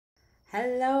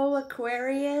Hello,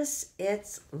 Aquarius.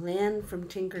 It's Lynn from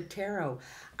Tinker Tarot.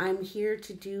 I'm here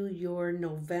to do your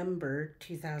November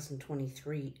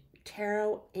 2023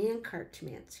 tarot and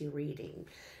cartomancy reading.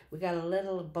 We got a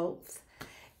little of both.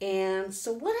 And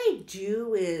so, what I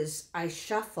do is I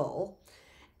shuffle,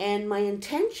 and my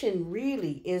intention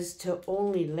really is to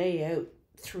only lay out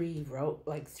three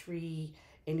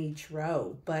in each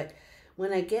row. But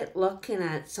when I get looking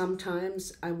at,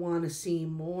 sometimes I want to see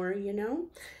more.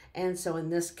 And so in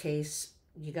this case,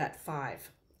 you got 5,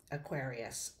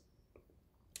 Aquarius.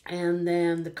 And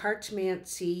then the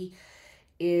cartomancy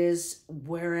is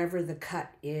wherever the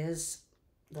cut is,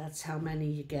 that's how many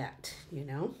you get.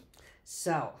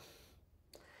 So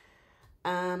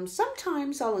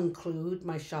sometimes I'll include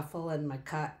my shuffle and my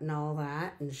cut and all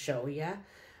that and show you.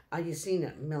 You've seen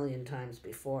it a million times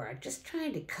before. I'm just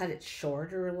trying to cut it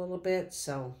shorter a little bit,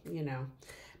 so.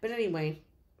 But anyway,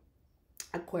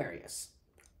 Aquarius.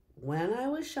 When I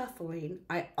was shuffling,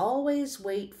 I always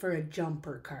wait for a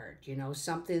jumper card,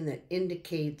 something that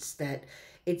indicates that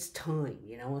it's time,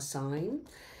 a sign.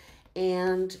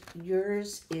 And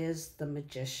yours is the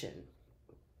Magician.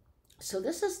 So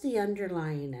this is the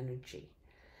underlying energy.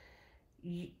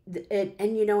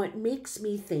 It makes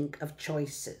me think of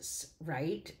choices,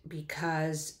 right?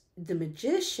 Because the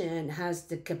Magician has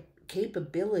the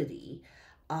capability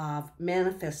of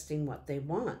manifesting what they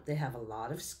want. They have a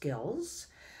lot of skills,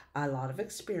 a lot of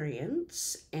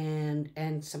experience,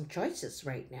 and some choices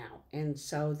right now. And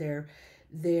so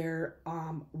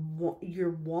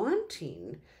you're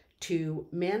wanting to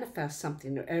manifest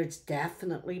something. It's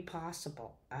definitely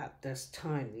possible at this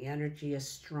time. The energy is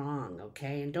strong,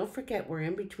 okay? And don't forget, we're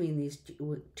in between these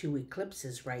two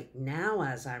eclipses right now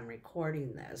as I'm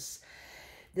recording this.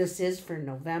 This is for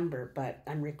November, but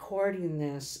I'm recording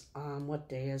this on, what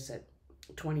day is it?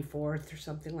 24th or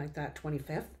something like that,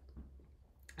 25th.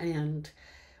 And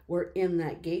we're in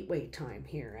that gateway time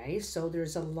here, right? So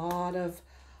there's a lot of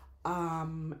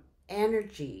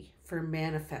energy for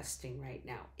manifesting right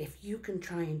now. If you can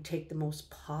try and take the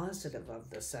most positive of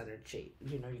this energy,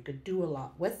 you could do a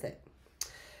lot with it.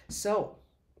 So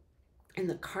in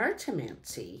the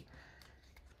cartomancy,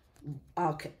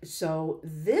 okay, so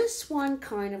this one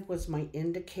kind of was my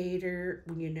indicator,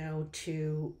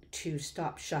 to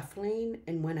stop shuffling.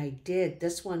 And when I did,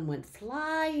 this one went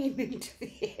flying into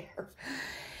the air.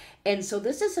 And so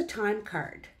this is a time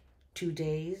card. 2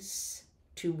 days,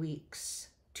 2 weeks,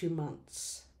 2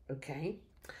 months, okay?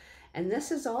 And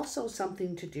this is also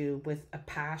something to do with a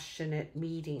passionate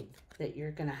meeting that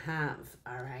you're going to have,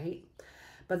 all right?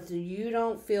 But you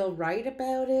don't feel right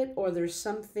about it, or there's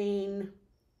something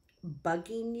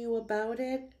bugging you about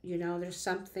it, there's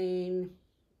something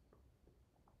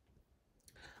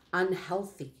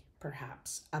unhealthy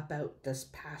perhaps about this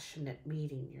passionate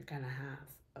meeting you're gonna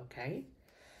have, okay?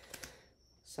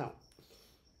 So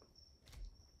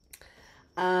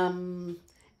in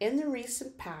the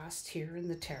recent past here in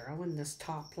the tarot, in this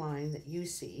top line that you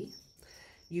see,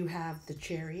 you have the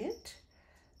Chariot,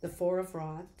 the 4 of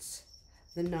Rods,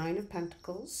 the 9 of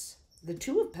Pentacles, the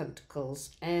 2 of Pentacles,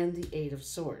 and the 8 of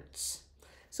Swords.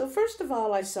 So first of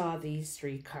all, I saw these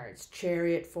 3 cards: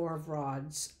 Chariot, 4 of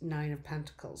Rods, 9 of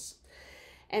Pentacles.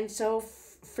 And so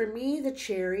for me, the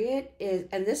Chariot is,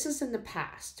 and this is in the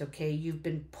past, okay? You've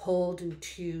been pulled in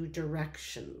 2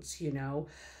 directions,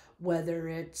 whether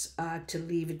it's to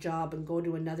leave a job and go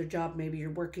to another job. Maybe you're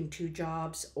working 2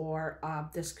 jobs, or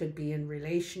this could be in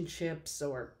relationships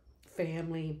or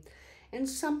family. And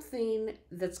something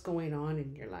that's going on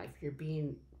in your life. You're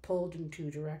being pulled in 2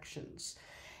 directions.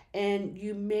 And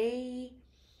you might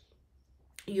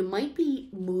be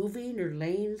moving or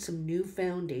laying some new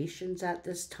foundations at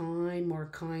this time, or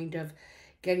kind of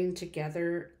getting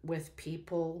together with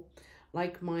people,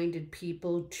 like-minded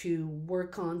people, to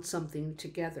work on something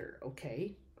together,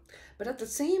 okay? But at the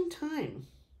same time,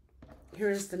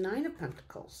 here's the 9 of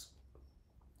Pentacles.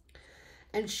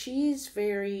 And she's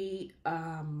very,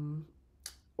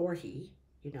 or he,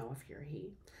 if you're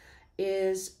he,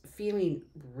 is feeling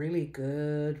really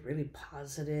good, really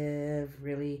positive,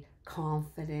 really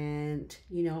confident,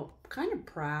 kind of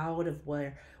proud of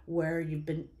where you've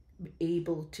been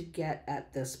able to get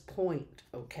at this point,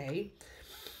 okay?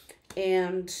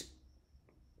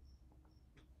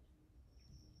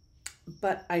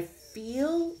 But I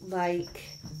feel like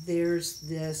there's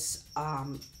this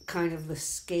kind of the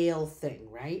scale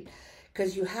thing, right?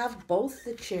 Because you have both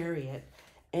the Chariot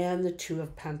and the 2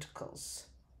 of Pentacles.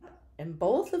 And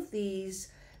both of these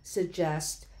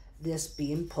suggest this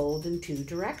being pulled in 2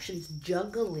 directions,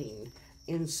 juggling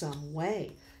in some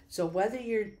way. So whether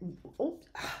you're,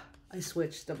 I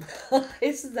switched them.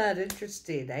 Isn't that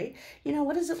interesting, eh? You know,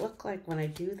 what does it look like when I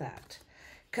do that?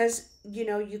 Because, you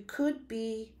know, you could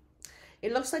be,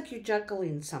 it looks like you're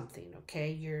juggling something,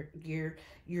 okay?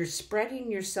 You're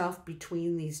spreading yourself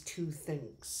between these two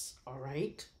things, all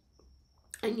right?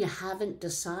 And you haven't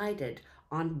decided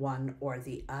on one or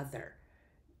the other.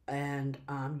 And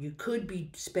you could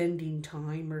be spending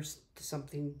time or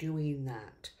something doing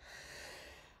that.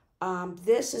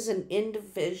 This is an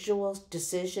individual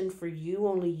decision for you.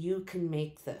 Only you can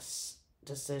make this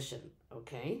decision,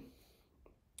 okay?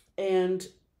 And,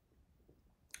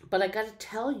 but I got to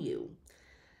tell you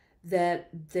that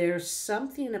there's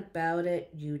something about it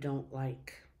you don't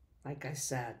like. Like I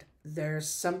said, there's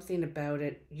something about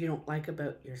it you don't like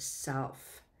about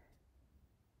yourself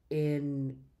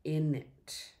in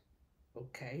it,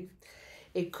 okay?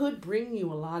 It could bring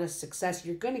you a lot of success.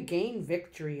 You're going to gain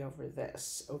victory over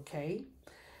this, okay?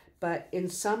 But in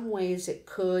some ways it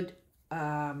could,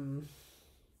 I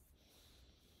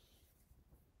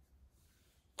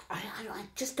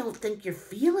just don't think you're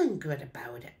feeling good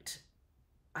about it.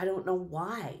 I don't know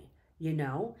why, you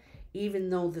know, even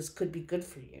though this could be good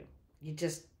for you. You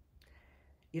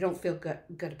don't feel good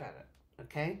about it,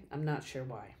 okay? I'm not sure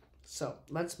why. So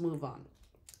let's move on.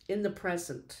 In the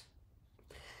present,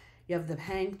 you have the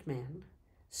Hanged Man,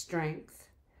 Strength,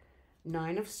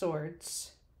 Nine of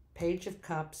Swords, Page of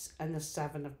Cups, and the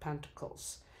Seven of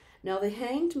Pentacles. Now, the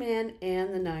Hanged Man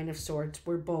and the Nine of Swords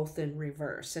were both in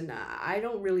reverse. And I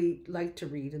don't really like to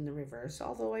read in the reverse,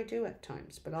 although I do at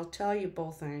times. But I'll tell you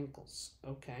both angles,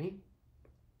 okay?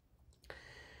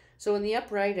 So in the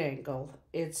upright angle,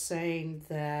 it's saying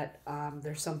that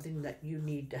there's something that you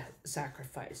need to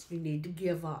sacrifice. You need to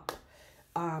give up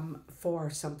for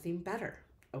something better,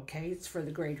 okay? It's for the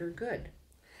greater good.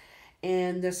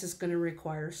 And this is going to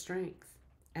require strength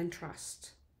and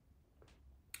trust.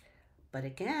 But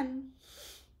again,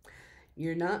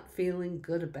 you're not feeling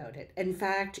good about it. In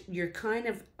fact, you're kind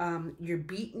of, you're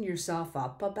beating yourself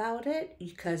up about it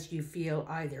because you feel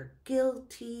either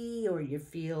guilty or you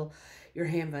feel you're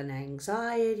having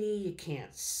anxiety, you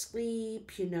can't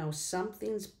sleep, you know,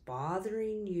 something's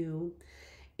bothering you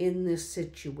in this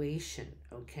situation,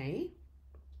 okay?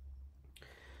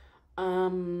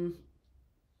 You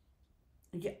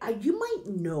might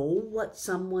know what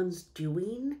someone's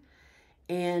doing,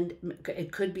 and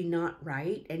it could be not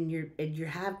right, and you're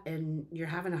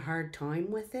having a hard time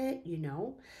with it, you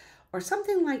know, or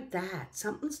something like that.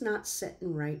 Something's not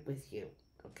sitting right with you,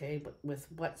 okay, but with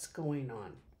what's going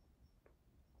on.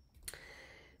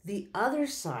 The other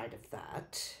side of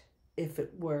that, if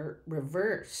it were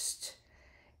reversed,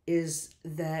 is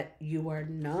that you are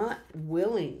not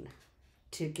willing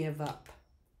to give up.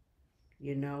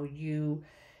 You know,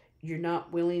 you're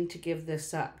not willing to give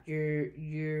this up.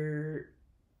 It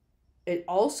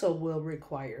also will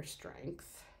require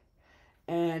strength,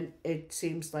 and it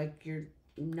seems like you're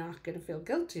not going to feel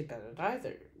guilty about it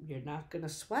either. You're not going to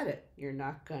sweat it. You're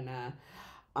not going to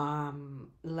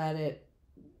let it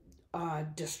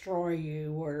destroy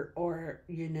you, or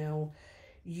you know,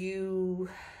 you're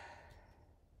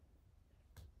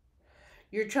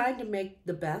trying to make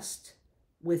the best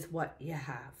with what you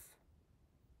have.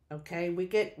 Okay,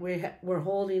 we're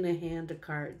holding a hand of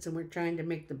cards, and we're trying to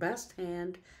make the best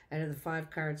hand out of the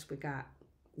 5 cards we got,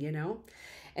 you know?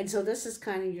 And so this is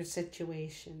kind of your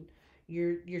situation.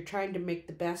 You're trying to make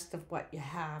the best of what you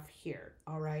have here,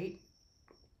 all right?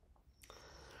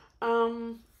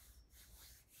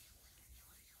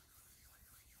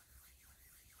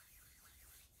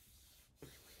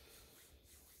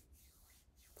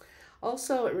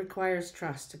 Also, it requires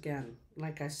trust again.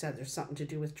 Like I said, there's something to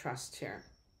do with trust here.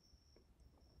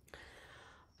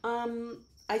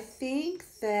 I think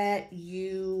that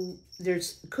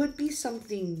could be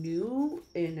something new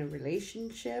in a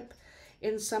relationship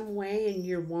in some way, and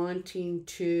you're wanting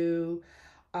to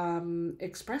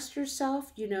express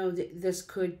yourself. You know, this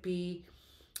could be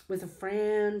with a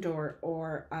friend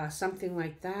or something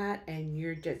like that,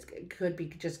 and could be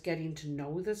just getting to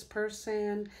know this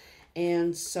person,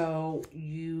 and so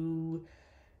you're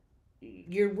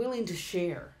willing to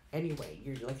share. Anyway,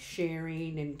 you're like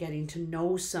sharing and getting to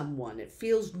know someone. It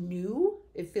feels new.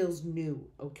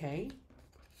 Okay?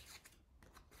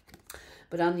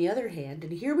 But on the other hand,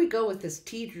 and here we go with this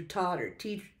teeter-totter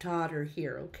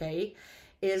here, okay,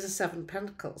 is a 7 of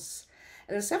Pentacles.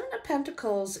 And the 7 of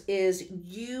Pentacles is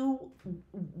you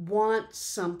want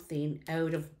something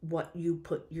out of what you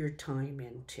put your time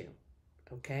into,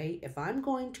 okay? If I'm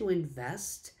going to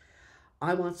invest,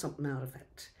 I want something out of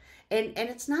it. And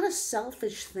it's not a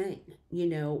selfish thing, you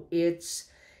know, it's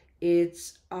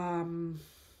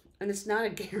And it's not a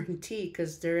guarantee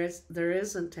because there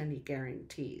isn't any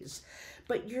guarantees.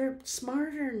 But you're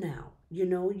smarter now. You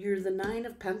know, you're the Nine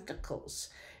of Pentacles.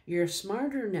 You're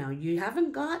smarter now. You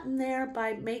haven't gotten there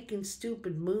by making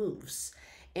stupid moves.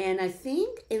 And I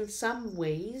think in some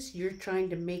ways you're trying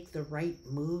to make the right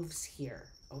moves here,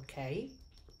 okay?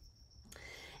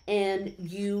 And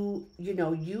you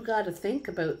know, you got to think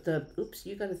about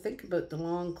you got to think about the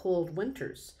long cold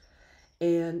winters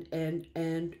and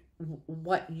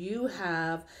what you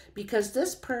have, because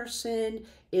this person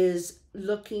is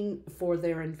looking for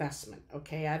their investment.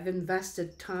 Okay, I've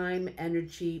invested time,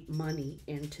 energy, money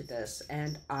into this,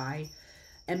 and I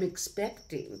am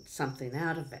expecting something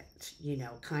out of it, you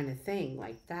know, kind of thing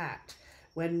like that.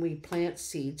 When we plant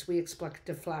seeds, we expect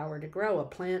a flower to grow, a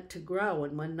plant to grow,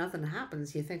 and when nothing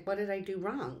happens, you think, what did I do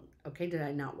wrong? Okay, did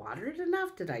I not water it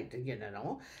enough? Did I, you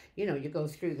know, you go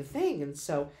through the thing. And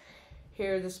so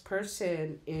here this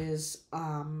person is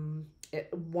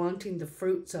wanting the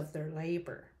fruits of their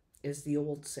labor, is the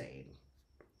old saying.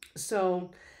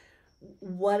 So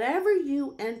whatever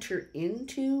you enter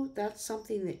into, that's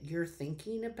something that you're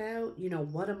thinking about. You know,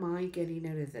 what am I getting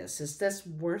out of this? Is this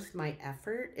worth my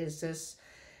effort? Is this,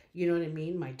 you know what I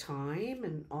mean, my time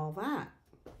and all that?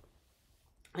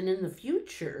 And in the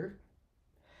future,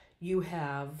 you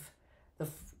have the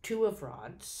Two of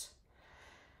Rods.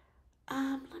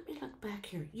 Let me look back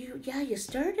here. You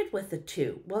started with the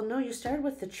two. Well, no, you started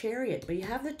with the Chariot, but you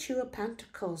have the Two of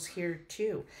Pentacles here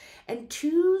too. And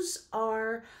twos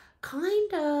are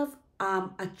kind of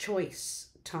a choice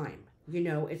time. You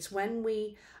know, it's when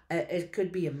we, it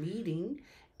could be a meeting,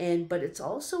 but it's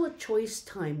also a choice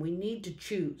time. We need to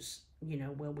choose, you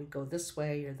know, will we go this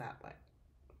way or that way?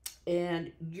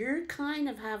 And you're kind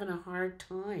of having a hard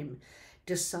time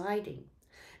deciding.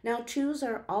 Now, twos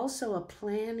are also a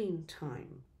planning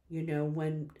time, you know,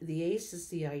 when the ace is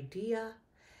the idea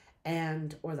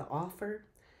or the offer,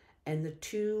 and the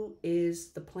two is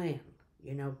the plan.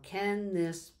 You know, can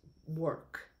this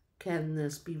work? Can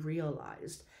this be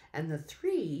realized? And the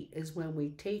three is when we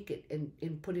take it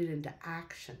and put it into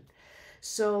action.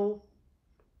 So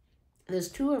this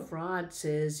Two of Rods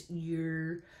is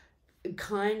you're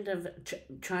kind of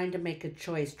trying to make a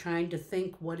choice, trying to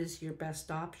think what is your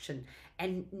best option.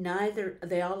 And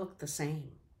they all look the same.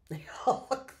 They all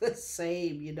look the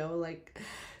same, you know, like,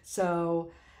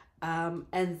 so,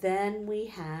 and then we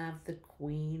have the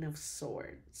Queen of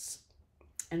Swords.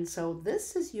 And so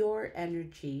this is your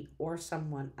energy or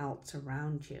someone else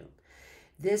around you.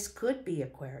 This could be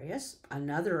Aquarius,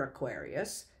 another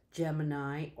Aquarius,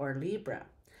 Gemini, or Libra.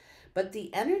 But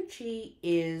the energy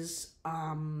is,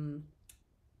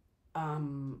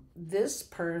 this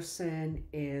person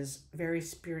is very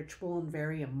spiritual and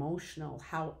very emotional.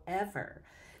 However,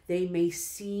 they may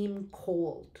seem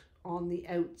cold on the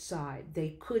outside.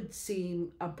 They could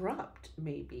seem abrupt,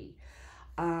 maybe.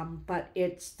 But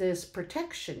it's this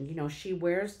protection. You know, she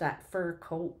wears that fur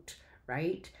coat,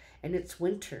 right? And it's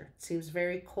winter. It seems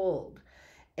very cold.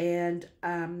 And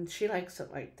she likes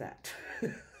it like that.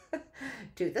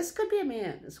 Dude, this could be a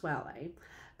man as well, eh?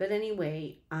 But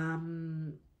anyway,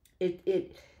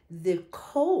 the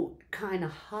coat kind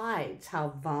of hides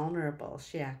how vulnerable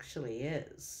she actually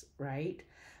is, right?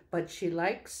 But she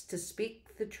likes to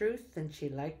speak the truth and she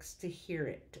likes to hear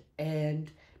it. And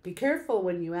be careful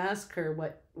when you ask her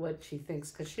what she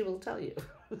thinks, because she will tell you.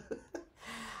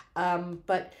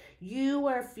 But you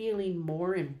are feeling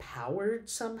more empowered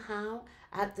somehow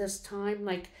at this time.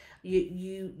 Like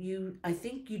I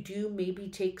think you do maybe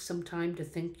take some time to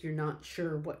think you're not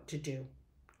sure what to do.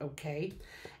 Okay.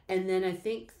 And then I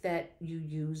think that you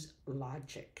use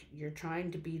logic. You're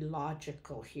trying to be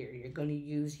logical here. You're going to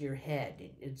use your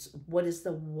head. It's what is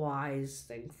the wise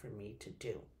thing for me to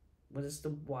do? What is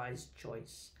the wise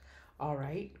choice? All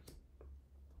right.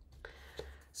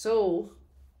 So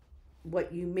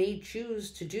what you may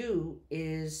choose to do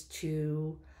is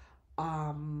to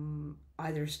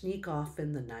either sneak off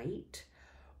in the night,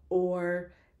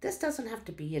 or this doesn't have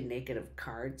to be a negative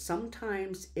card.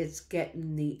 Sometimes it's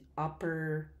getting the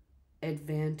upper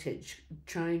advantage,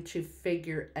 trying to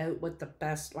figure out what the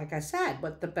best, like I said,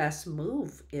 what the best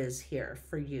move is here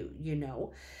for you, you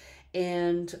know.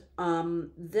 And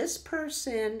this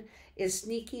person is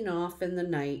sneaking off in the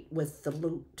night with the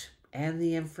loot and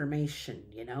the information,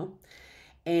 you know.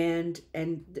 And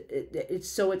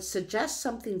so it suggests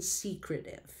something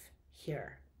secretive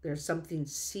here. There's something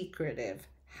secretive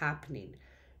happening.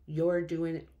 You're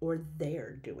doing it or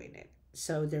they're doing it.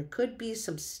 So there could be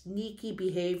some sneaky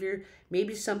behavior,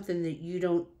 maybe something that you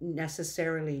don't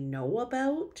necessarily know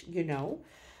about, you know,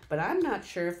 but I'm not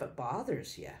sure if it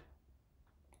bothers you.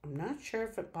 I'm not sure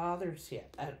if it bothers you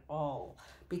at all,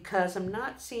 because I'm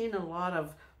not seeing a lot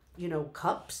of,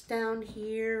 cups down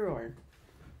here,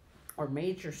 or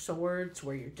major swords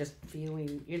where you're just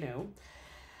feeling,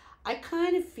 I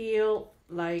kind of feel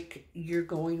like you're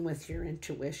going with your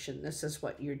intuition. This is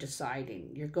what you're deciding.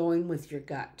 You're going with your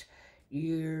gut.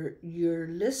 You're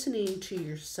listening to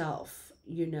yourself,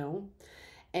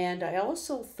 And I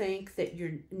also think that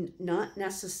you're not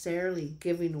necessarily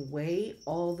giving away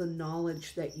all the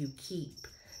knowledge that you keep,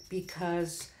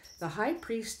 because the high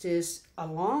priestess,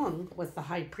 along with the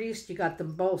high priest, you got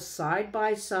them both side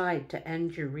by side to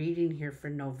end your reading here for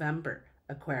November,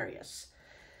 Aquarius.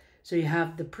 So you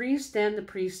have the priest and the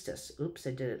priestess. Oops,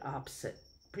 I did it opposite.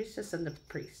 Priestess and the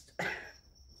priest.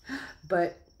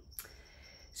 But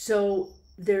so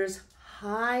there's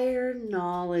higher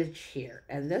knowledge here.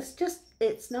 And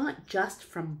it's not just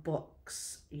from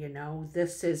books,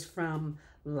 this is from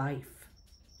life.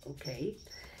 Okay.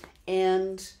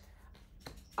 And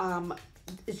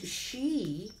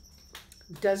she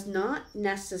does not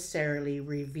necessarily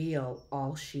reveal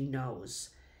all she knows.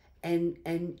 And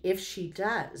if she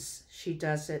does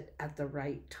it at the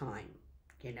right time,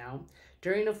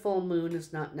 During a full moon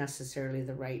is not necessarily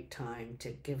the right time to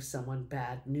give someone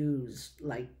bad news,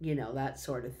 like, that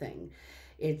sort of thing.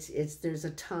 There's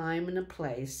a time and a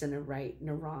place and a right and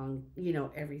a wrong,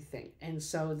 everything. And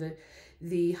so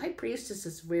the high priestess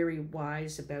is very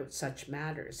wise about such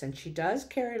matters, and she does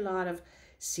carry a lot of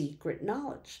secret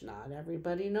knowledge. Not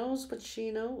everybody knows what she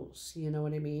knows, you know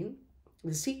what I mean?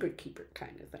 The secret keeper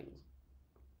kind of thing.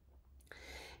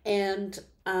 And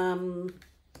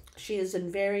she is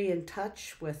very in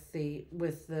touch with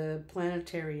the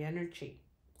planetary energy.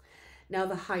 Now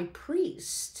the high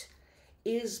priest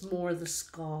is more the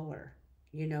scholar.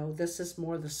 This is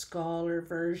more the scholar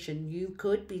version. You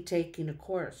could be taking a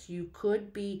course. You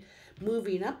could be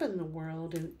moving up in the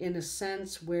world in a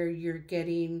sense where you're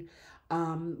getting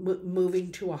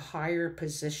moving to a higher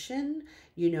position,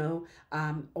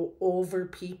 over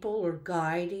people, or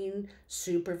guiding,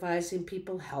 supervising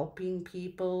people, helping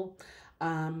people.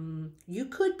 You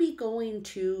could be going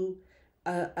to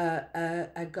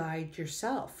a guide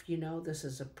yourself. This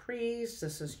is a priest.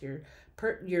 This is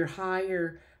your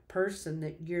higher person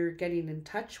that you're getting in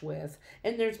touch with.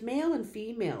 And there's male and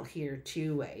female here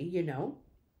too,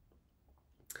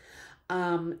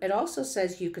 It also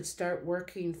says you could start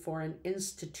working for an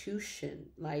institution,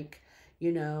 like,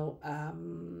 the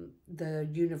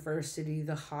university,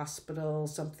 the hospital,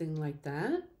 something like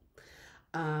that.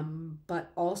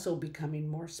 But also becoming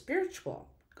more spiritual,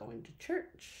 going to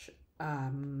church,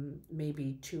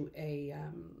 maybe to a,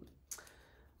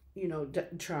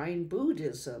 trying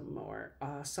Buddhism, or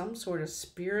some sort of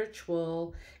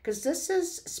spiritual, because this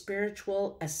is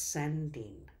spiritual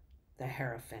ascending, the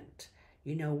Hierophant.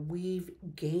 We've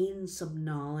gained some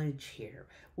knowledge here.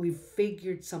 We've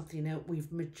figured something out.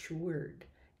 We've matured,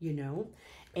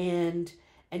 and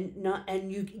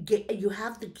you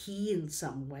have the key in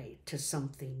some way to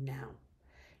something now.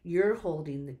 You're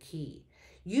holding the key.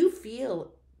 You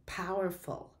feel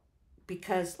powerful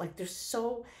because, like, there's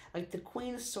so, like, the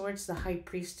Queen of Swords, the High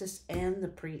Priestess, and the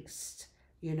Priest,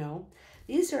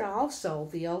 These are also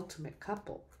the ultimate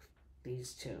couple,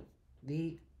 these two.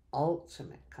 The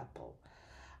ultimate couple.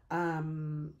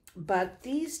 But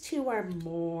these two are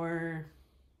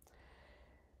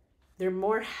they're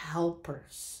more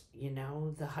helpers,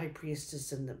 the High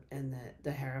Priestess and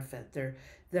the Hierophant.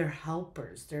 They're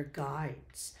helpers, they're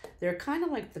guides. They're kind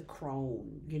of like the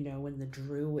crone, and the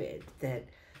druid that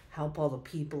help all the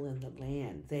people in the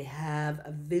land. They have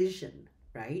a vision,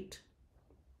 right?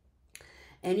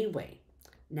 Anyway,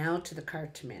 now to the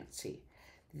cartomancy.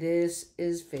 This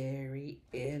is very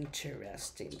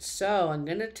interesting. So I'm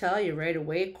going to tell you right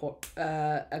away,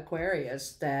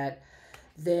 Aquarius, that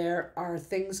there are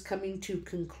things coming to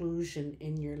conclusion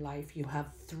in your life. You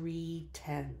have 3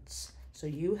 tens. So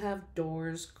you have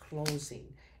doors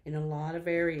closing in a lot of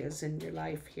areas in your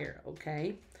life here,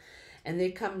 okay? And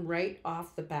they come right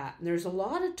off the bat. And there's a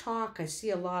lot of talk. I see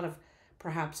a lot of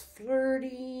perhaps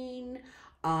flirting.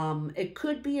 It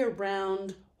could be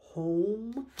around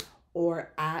home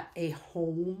or at a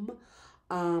home.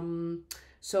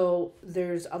 So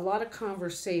there's a lot of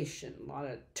conversation, a lot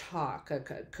of talk.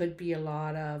 Could be a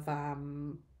lot of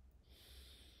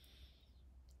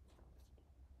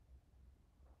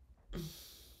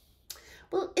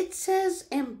well, it says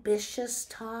ambitious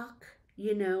talk,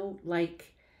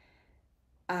 like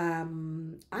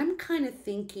I'm kind of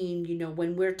thinking,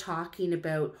 when we're talking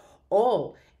about,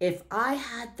 oh, if I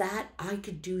had that, I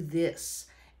could do this.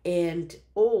 And,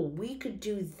 oh, we could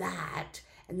do that.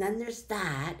 And then there's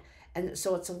that. And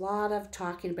so it's a lot of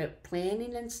talking about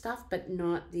planning and stuff, but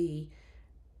not the,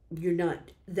 you're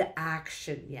not the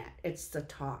action yet. It's the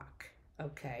talk,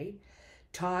 okay?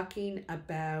 Talking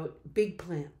about big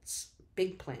plans,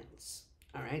 big plans.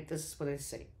 All right, this is what I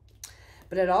say.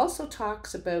 But it also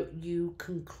talks about you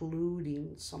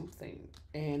concluding something,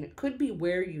 and it could be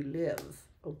where you live,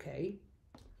 okay?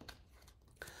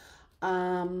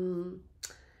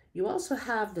 You also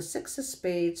have the Six of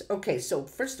Spades. Okay, so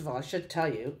first of all, I should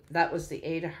tell you, that was the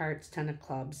Eight of Hearts, Ten of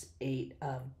Clubs, Eight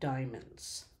of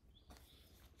Diamonds.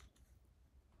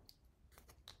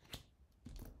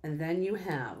 And then you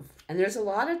have, and there's a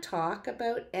lot of talk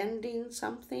about ending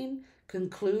something,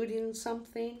 concluding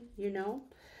something, you know,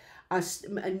 a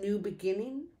new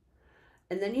beginning.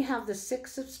 And then you have the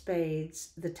Six of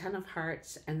Spades, the Ten of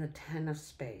Hearts, and the Ten of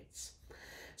Spades.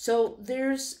 So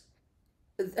there's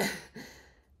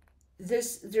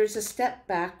there's a step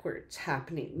backwards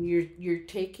happening. You're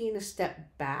taking a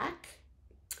step back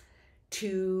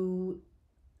to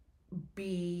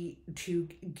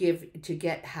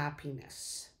get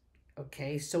happiness.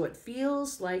 Okay, so it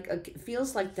feels like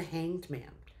the Hanged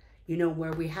Man, you know,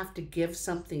 where we have to give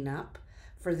something up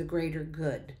for the greater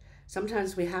good.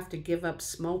 Sometimes we have to give up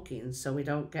smoking so we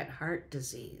don't get heart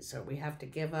disease, or we have to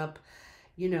give up,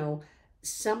 you know,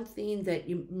 something that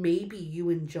maybe you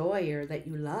enjoy or that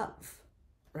you love,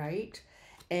 right?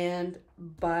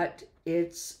 But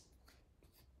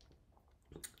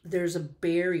there's a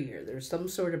barrier. There's some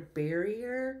sort of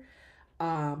barrier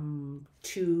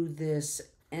to this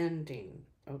ending,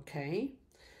 okay?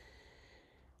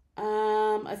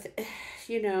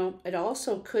 You know, it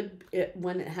also could,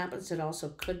 when it happens, it also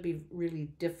could be really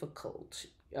difficult,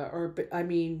 or I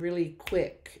mean, really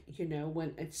quick, you know,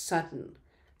 when it's sudden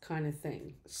kind of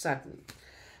thing, sudden.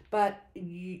 But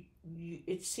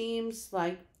it seems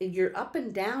like you're up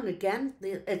and down again.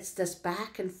 It's this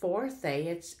back and forth.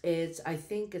 I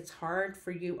think it's hard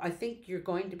for you. I think you're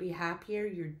going to be happier.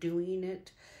 You're doing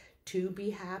it to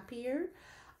be happier.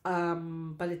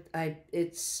 But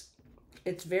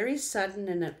it's very sudden,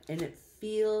 and it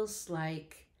feels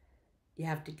like you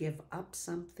have to give up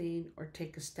something or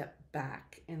take a step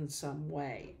back in some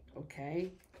way,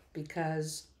 okay?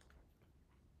 Because,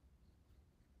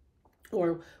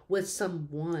 or with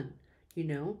someone, you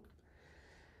know.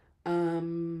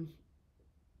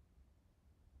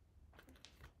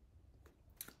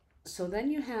 So then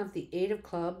you have the Eight of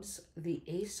Clubs, the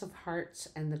Ace of Hearts,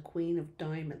 and the Queen of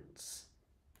Diamonds.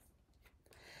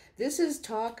 This is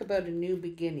talk about a new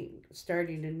beginning,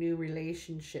 starting a new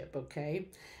relationship, okay?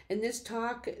 And this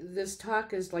talk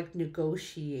is like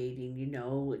negotiating, you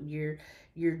know.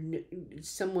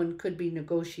 Someone could be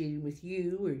negotiating with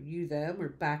you, or you them, or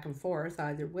back and forth,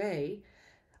 either way,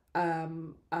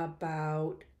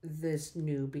 about this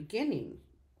new beginning,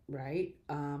 right?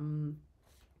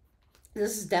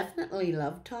 This is definitely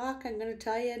love talk, I'm going to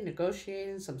tell you,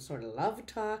 negotiating some sort of love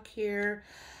talk here.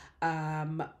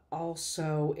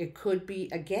 Also, it could be,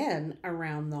 again,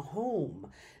 around the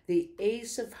home. The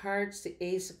Ace of Hearts, the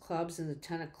Ace of Clubs, and the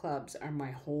Ten of Clubs are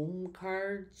my home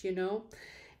cards, you know.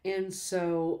 And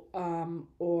so,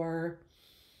 or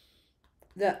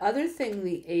the other thing,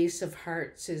 the Ace of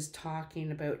Hearts is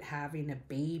talking about having a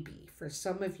baby. For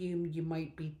some of you, you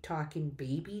might be talking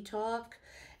baby talk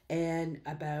and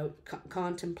about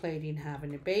contemplating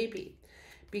having a baby,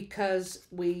 because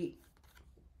we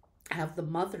have the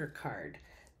Mother card.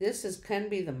 This can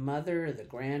be the mother or the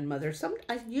grandmother.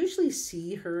 I usually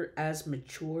see her as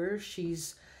mature.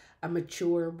 She's a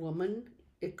mature woman.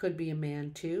 It could be a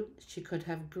man too. She could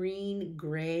have green,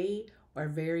 gray, or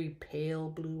very pale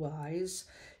blue eyes.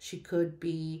 She could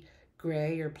be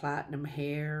gray or platinum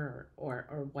hair,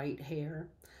 or white hair.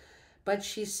 But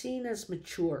she's seen as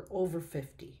mature, over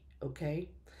 50, okay?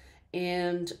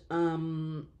 And,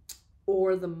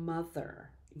 or the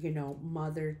mother, you know,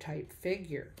 mother type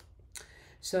figure.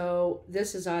 So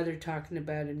this is either talking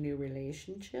about a new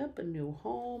relationship, a new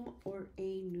home, or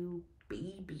a new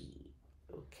baby,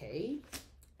 okay?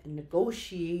 And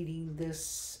negotiating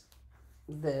this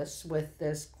with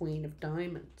this Queen of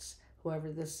Diamonds,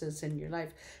 whoever this is in your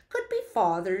life. Could be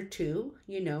father too,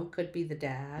 you know, could be the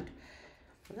dad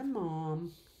or the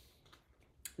mom.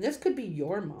 This could be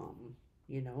your mom,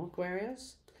 you know,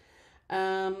 Aquarius.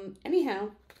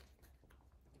 Anyhow,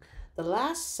 the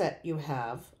last set you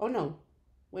have, oh no,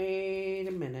 wait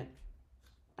a minute.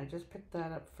 I just picked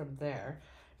that up from there.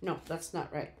 No, that's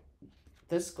not right.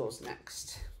 This goes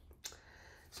next.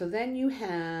 So then you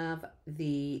have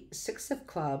the Six of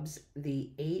Clubs,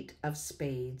 the Eight of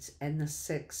Spades, and the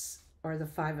Six, or the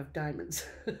Five of Diamonds.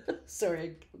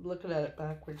 Sorry, I'm looking at it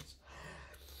backwards.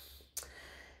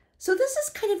 So this is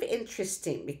kind of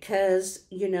interesting because,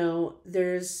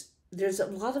 there's a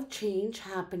lot of change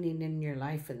happening in your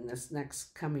life in this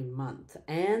next coming month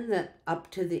and that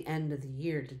up to the end of the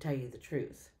year, to tell you the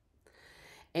truth.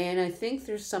 And I think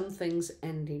there's some things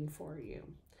ending for you.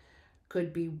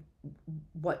 Could be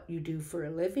what you do for a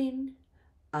living,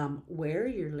 where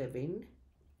you're living,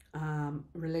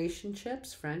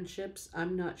 relationships, friendships.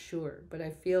 I'm not sure, but I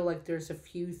feel like there's a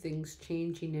few things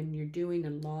changing and you're doing a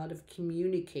lot of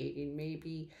communicating,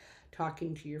 maybe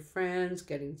talking to your friends,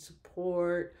 getting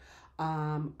support.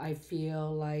 I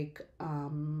feel like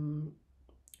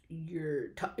you're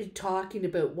talking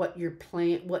about what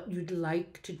you'd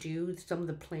like to do, some of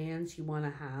the plans you want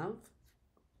to have.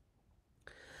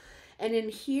 And in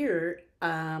here,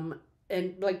 and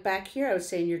like back here, I was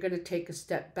saying you're going to take a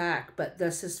step back, but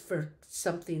this is for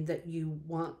something that you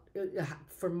want,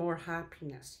 for more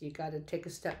happiness. You got to take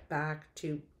a step back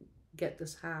to get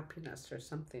this happiness or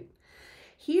something.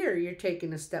 Here, you're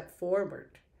taking a step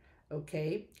forward.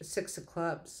 Okay, Six of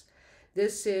Clubs.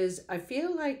 This is, I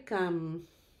feel like,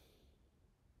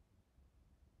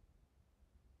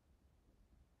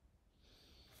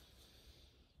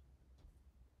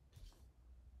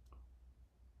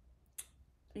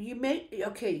 you may,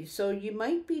 okay, so you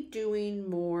might be doing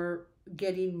more,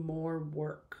 getting more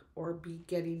work or be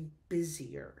getting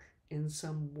busier in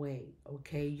some way.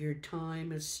 Okay, your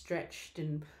time is stretched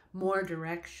in more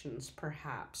directions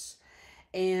perhaps,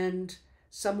 and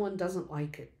someone doesn't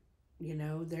like it.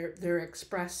 They're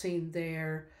expressing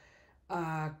their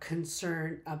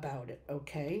concern about it.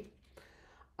 Okay.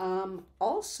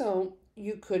 Also,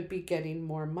 you could be getting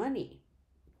more money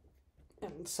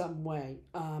in some way,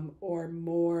 or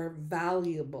more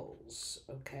valuables.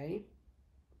 Okay.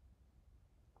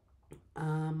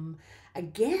 um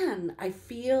Again, I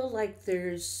feel like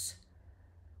there's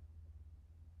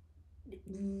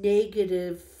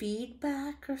negative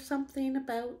feedback or something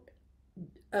about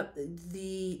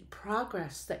the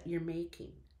progress that you're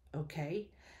making. Okay,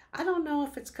 I don't know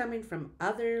if it's coming from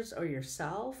others or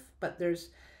yourself, but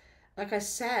there's, like I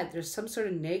said, there's some sort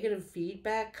of negative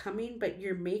feedback coming, but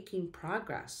you're making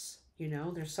progress.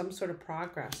 There's some sort of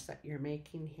progress that you're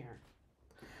making here.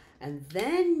 And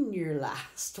then your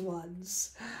last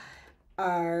ones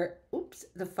are,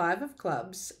 the Five of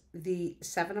Clubs, the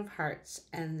Seven of Hearts,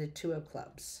 and the Two of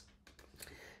Clubs.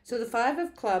 So the Five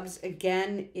of Clubs,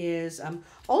 again, is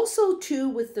also, too,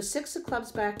 with the Six of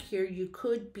Clubs back here, you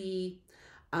could be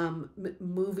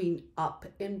moving up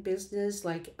in business,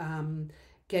 like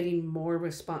getting more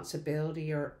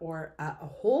responsibility, or a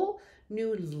whole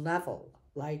new level.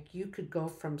 Like you could go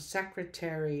from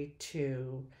secretary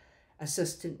to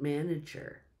assistant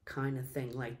manager kind of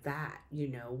thing, like that,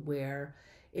 where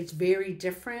it's very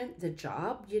different, the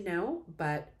job,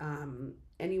 but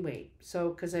anyway, so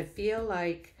because I feel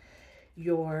like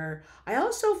I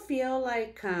also feel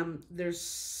like there's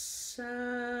something.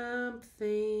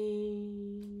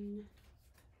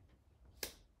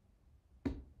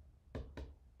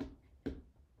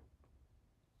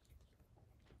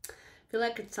 I feel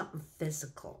like it's something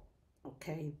physical.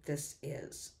 Okay, this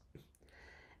is.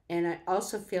 And I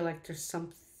also feel like there's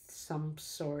some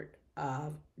sort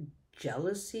of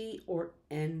jealousy or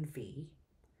envy.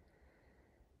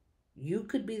 You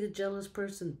could be the jealous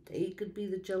person, they could be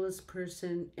the jealous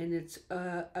person, and it's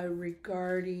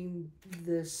regarding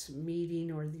this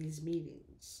meeting or these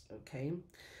meetings. Okay,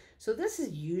 so this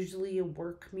is usually a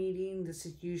work meeting. This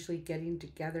is usually getting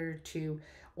together to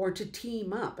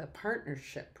team up, a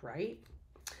partnership, right?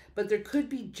 But there could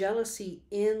be jealousy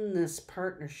in this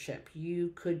partnership.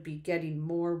 You could be getting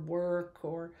more work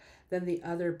or than the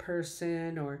other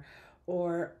person, or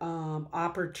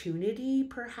opportunity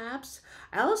perhaps.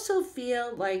 I also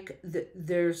feel like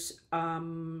there's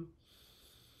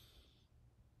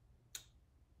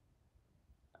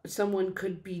someone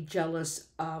could be jealous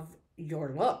of your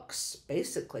looks.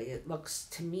 Basically, it looks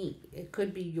to me, it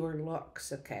could be your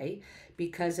looks. Okay,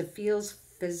 because it feels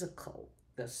physical.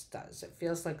 This does, it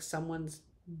feels like someone's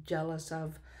jealous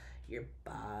of your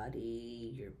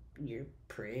body, you're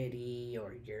pretty,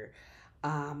 or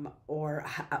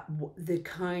the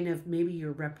kind of, maybe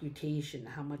your reputation,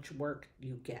 how much work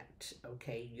you get.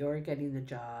 Okay, you're getting the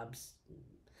jobs,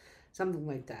 something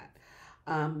like that.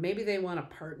 Maybe they want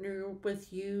to partner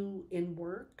with you in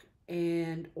work,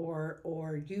 and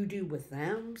or you do with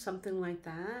them, something like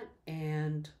that.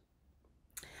 And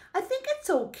I think it's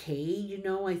okay.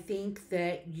 I think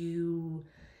that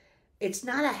it's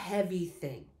not a heavy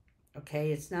thing.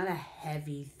 Okay, it's not a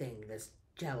heavy thing, this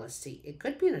jealousy. It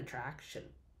could be an attraction.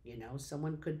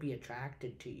 Someone could be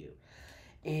attracted to you,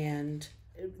 and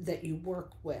that you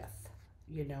work with,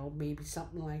 maybe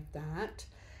something like that.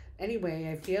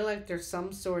 Anyway, I feel like there's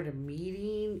some sort of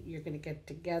meeting. You're going to get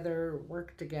together,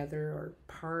 work together, or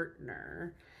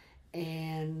partner.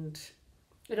 And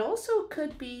it also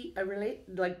could be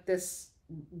like this,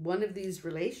 one of these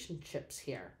relationships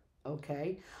here.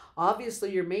 Okay.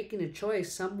 Obviously, you're making a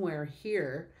choice somewhere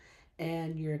here,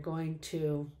 and you're going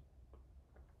to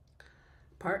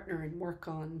partner and work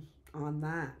on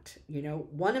that. You know,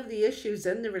 one of the issues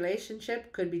in the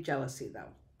relationship could be jealousy,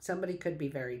 though. Somebody could be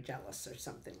very jealous or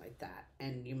something like that,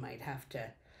 and you might have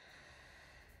to,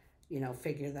 you know,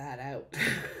 figure that out.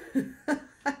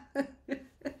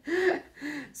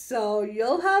 So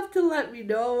you'll have to let me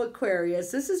know,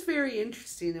 Aquarius. This is very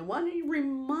interesting. I want to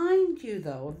remind you,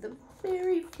 though, of the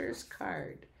very first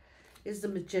card is the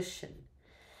Magician.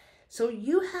 So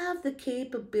you have the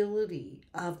capability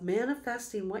of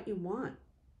manifesting what you want.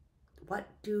 What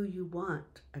do you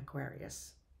want,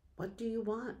 Aquarius? What do you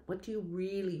want? What do you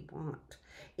really want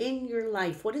in your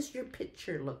life? What does your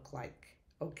picture look like?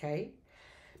 Okay?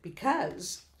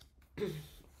 Because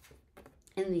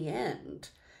in the end,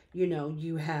 you know,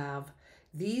 you have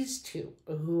these two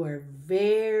who are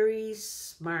very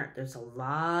smart. There's a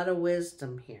lot of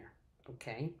wisdom here,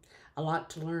 okay? A lot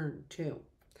to learn too.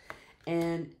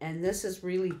 And this is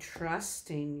really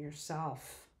trusting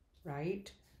yourself, right?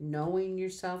 Knowing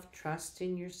yourself,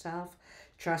 trusting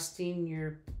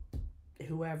your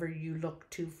whoever you look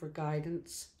to for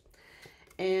guidance.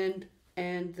 And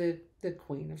the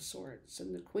Queen of Swords.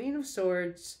 And the Queen of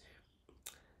Swords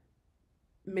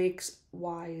makes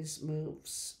wise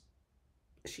moves.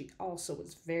 She also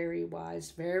is very wise,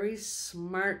 very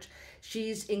smart.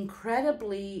 She's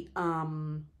incredibly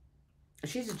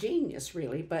she's a genius,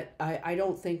 really, but I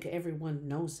don't think everyone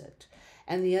knows it.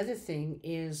 And the other thing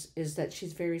is that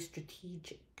she's very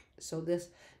strategic. So this,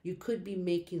 you could be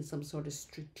making some sort of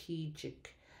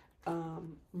strategic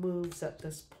moves at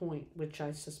this point, which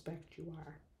I suspect you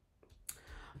are.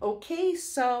 Okay,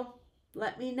 so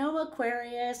let me know,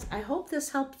 Aquarius. I hope this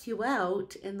helped you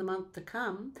out in the month to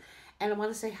come. And I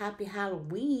want to say happy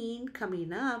Halloween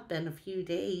coming up in a few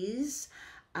days.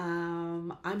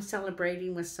 I'm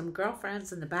celebrating with some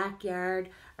girlfriends in the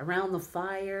backyard around the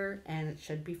fire, and it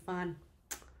should be fun.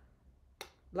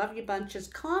 Love you bunches.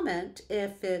 Comment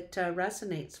if it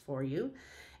resonates for you,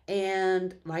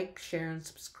 and like, share, and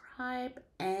subscribe.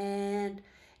 And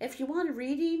if you want a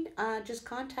reading, just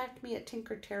contact me at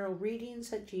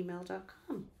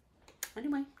tinkertarotreadings@gmail.com.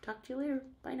 Anyway, talk to you later.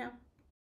 Bye now.